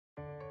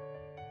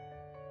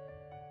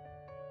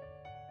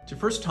To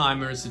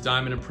first-timers, the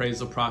diamond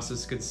appraisal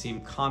process can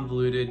seem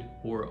convoluted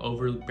or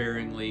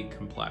overbearingly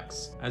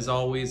complex. As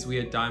always, we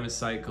at Diamond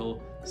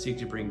Cycle seek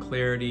to bring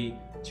clarity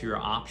to your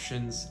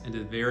options and to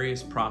the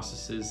various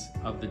processes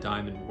of the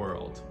diamond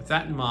world. With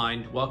that in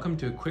mind, welcome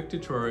to a quick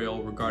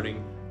tutorial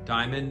regarding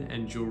diamond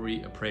and jewelry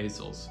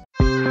appraisals.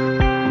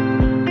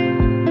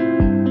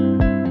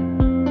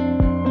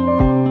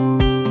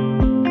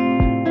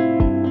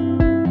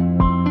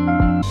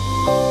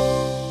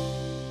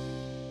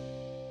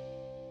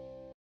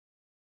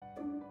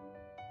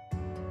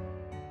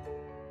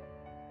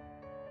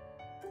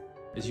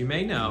 As you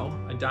may know,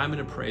 a diamond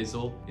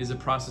appraisal is a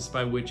process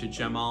by which a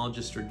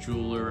gemologist or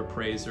jeweler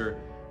appraiser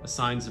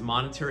assigns a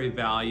monetary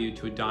value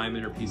to a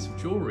diamond or piece of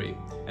jewelry.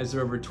 As there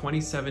are over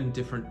 27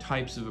 different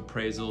types of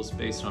appraisals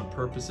based on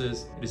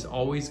purposes, it is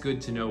always good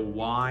to know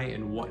why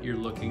and what you're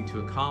looking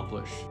to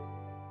accomplish.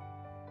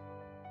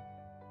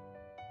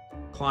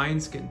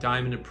 Clients get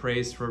diamond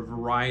appraised for a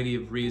variety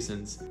of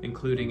reasons,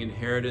 including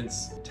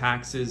inheritance,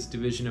 taxes,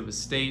 division of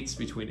estates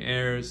between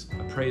heirs,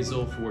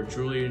 appraisal for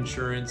jewelry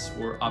insurance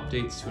or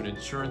updates to an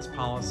insurance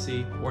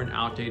policy, or an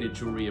outdated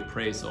jewelry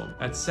appraisal.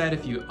 That said,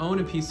 if you own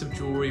a piece of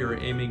jewelry or are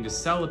aiming to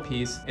sell a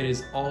piece, it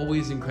is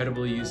always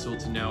incredibly useful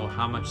to know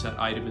how much that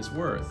item is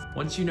worth.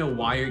 Once you know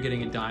why you're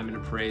getting a diamond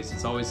appraised,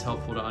 it's always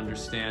helpful to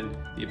understand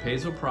the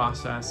appraisal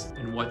process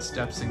and what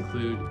steps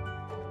include.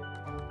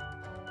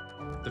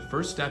 The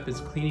first step is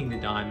cleaning the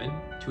diamond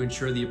to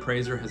ensure the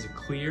appraiser has a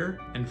clear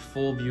and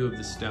full view of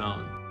the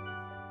stone.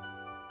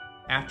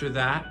 After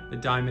that, the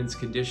diamond's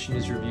condition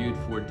is reviewed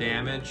for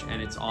damage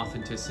and its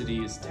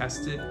authenticity is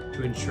tested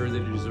to ensure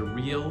that it is a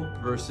real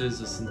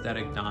versus a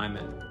synthetic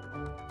diamond.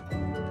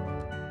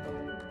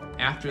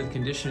 After the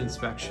condition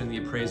inspection, the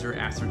appraiser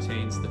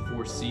ascertains the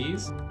 4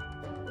 C's.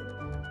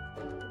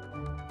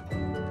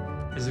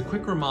 As a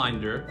quick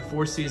reminder, the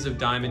 4 C's of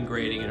diamond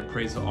grading and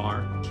appraisal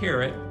are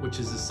carat,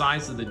 which is the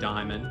size of the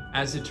diamond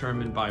as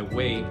determined by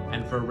weight,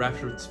 and for a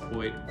reference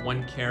point,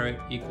 1 carat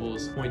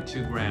equals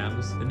 0.2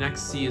 grams. The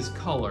next C is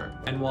color,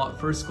 and while at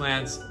first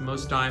glance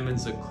most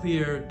diamonds look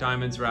clear,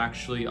 diamonds are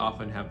actually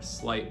often have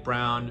slight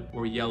brown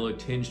or yellow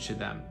tinge to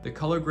them. The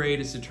color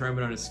grade is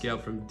determined on a scale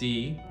from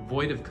D,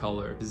 void of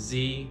color, to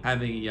Z,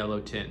 having a yellow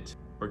tint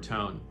or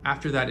tone.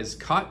 After that is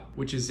cut,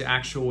 which is the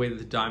actual way that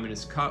the diamond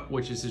is cut,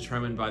 which is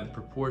determined by the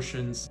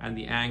proportions and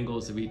the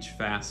angles of each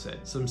facet.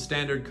 Some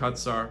standard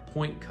cuts are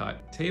point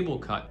cut, table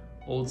cut,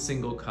 old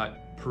single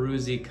cut,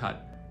 Peruzzi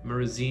cut,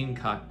 Marazine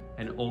cut,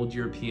 and old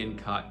European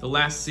cut. The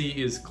last C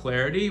is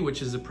clarity,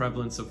 which is the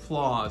prevalence of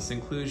flaws,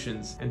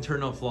 inclusions,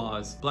 internal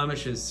flaws,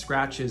 blemishes,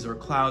 scratches, or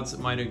clouds that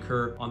might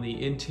occur on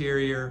the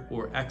interior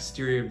or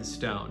exterior of the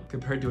stone.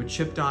 Compared to a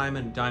chipped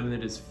diamond, a diamond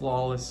that is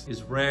flawless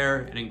is rare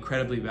and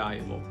incredibly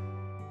valuable.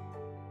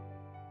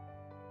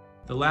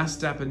 The last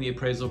step in the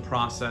appraisal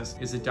process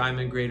is a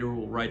diamond grader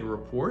will write a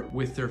report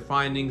with their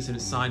findings and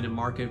assign a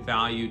market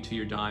value to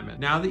your diamond.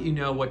 Now that you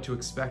know what to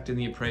expect in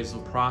the appraisal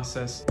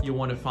process, you'll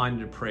want to find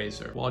an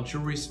appraiser. While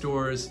jewelry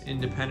stores,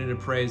 independent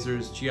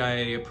appraisers,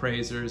 GIA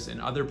appraisers, and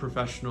other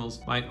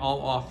professionals might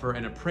all offer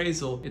an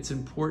appraisal, it's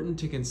important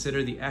to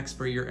consider the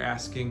expert you're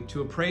asking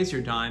to appraise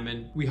your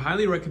diamond. We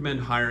highly recommend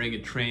hiring a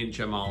trained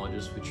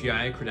gemologist with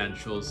GIA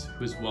credentials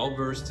who is well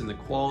versed in the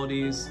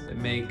qualities that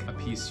make a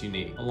piece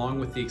unique, along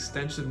with the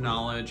extensive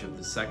knowledge of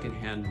the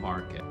second-hand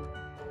market.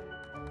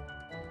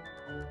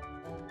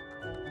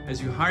 As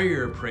you hire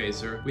your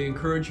appraiser, we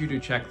encourage you to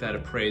check that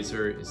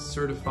appraiser is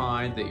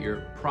certified, that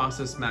your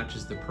process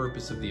matches the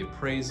purpose of the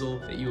appraisal,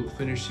 that you will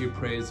finish the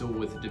appraisal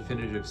with a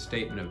definitive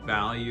statement of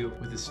value,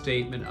 with a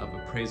statement of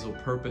appraisal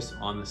purpose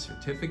on the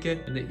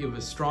certificate, and that you have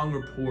a strong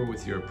rapport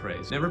with your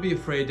appraiser. Never be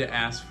afraid to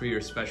ask for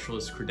your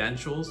specialist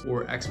credentials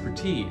or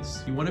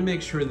expertise. You want to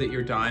make sure that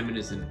your diamond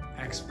is in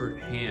expert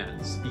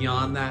hands.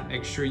 Beyond that,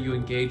 make sure you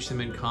engage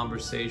them in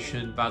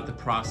conversation about the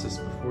process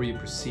before you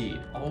proceed.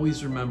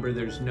 Always remember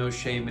there's no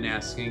shame in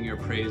asking your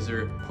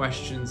appraiser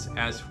questions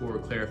as for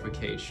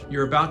clarification.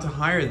 You're about to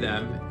hire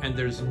them, and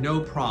there's no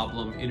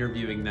problem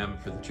interviewing them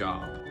for the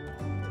job.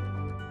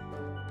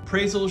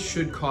 Appraisals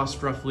should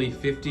cost roughly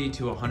 $50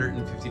 to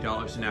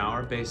 $150 an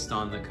hour based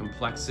on the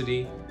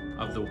complexity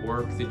of the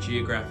work, the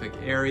geographic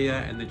area,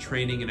 and the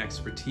training and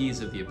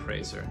expertise of the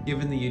appraiser.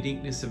 Given the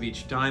uniqueness of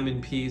each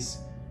diamond piece,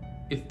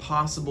 if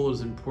possible, it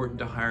is important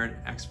to hire an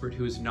expert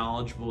who is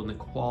knowledgeable in the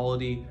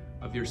quality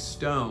of your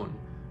stone,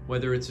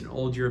 whether it's an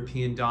old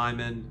European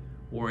diamond,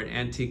 or an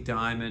antique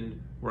diamond,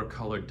 or a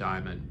colored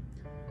diamond.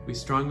 We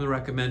strongly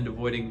recommend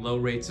avoiding low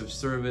rates of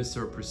service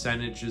or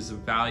percentages of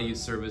value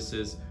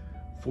services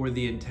for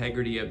the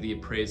integrity of the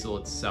appraisal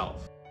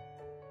itself.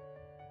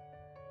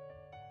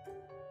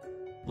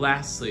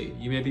 Lastly,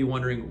 you may be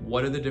wondering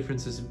what are the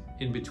differences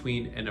in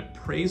between an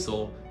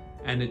appraisal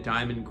and a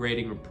diamond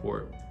grading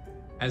report.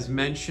 As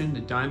mentioned,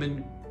 a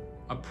diamond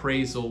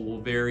appraisal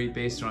will vary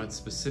based on its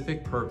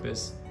specific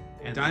purpose,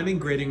 and diamond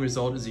grading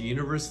result is a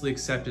universally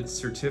accepted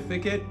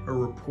certificate or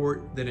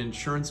report that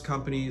insurance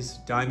companies,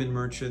 diamond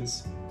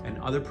merchants, and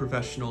other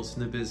professionals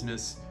in the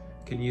business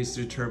can use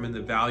to determine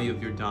the value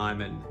of your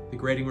diamond. The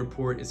grading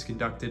report is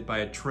conducted by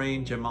a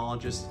trained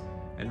gemologist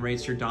and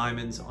rates your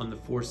diamonds on the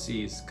 4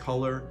 C's: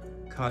 color,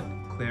 cut,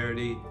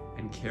 clarity,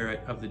 and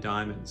carat of the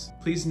diamonds.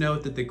 Please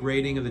note that the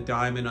grading of the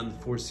diamond on the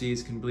 4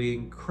 C's can be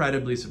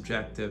incredibly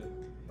subjective,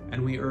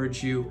 and we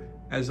urge you,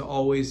 as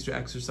always, to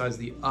exercise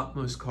the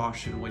utmost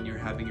caution when you're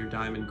having your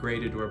diamond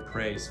graded or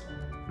appraised,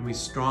 and we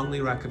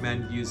strongly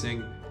recommend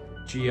using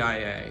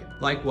GIA.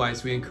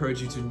 Likewise, we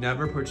encourage you to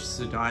never purchase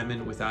a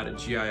diamond without a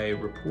GIA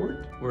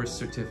report or a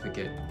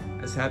certificate,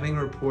 as having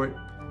a report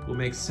will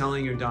make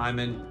selling your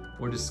diamond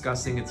or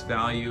discussing its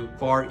value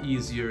far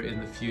easier in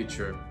the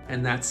future.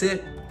 And that's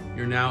it.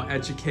 You're now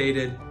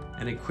educated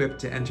and equipped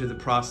to enter the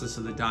process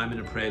of the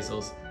diamond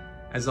appraisals.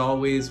 As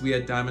always, we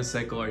at Diamond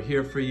Cycle are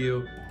here for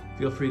you.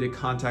 Feel free to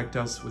contact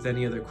us with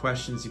any other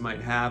questions you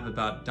might have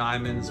about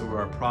diamonds or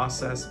our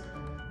process.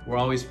 We're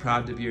always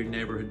proud to be your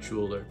neighborhood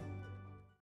jeweler.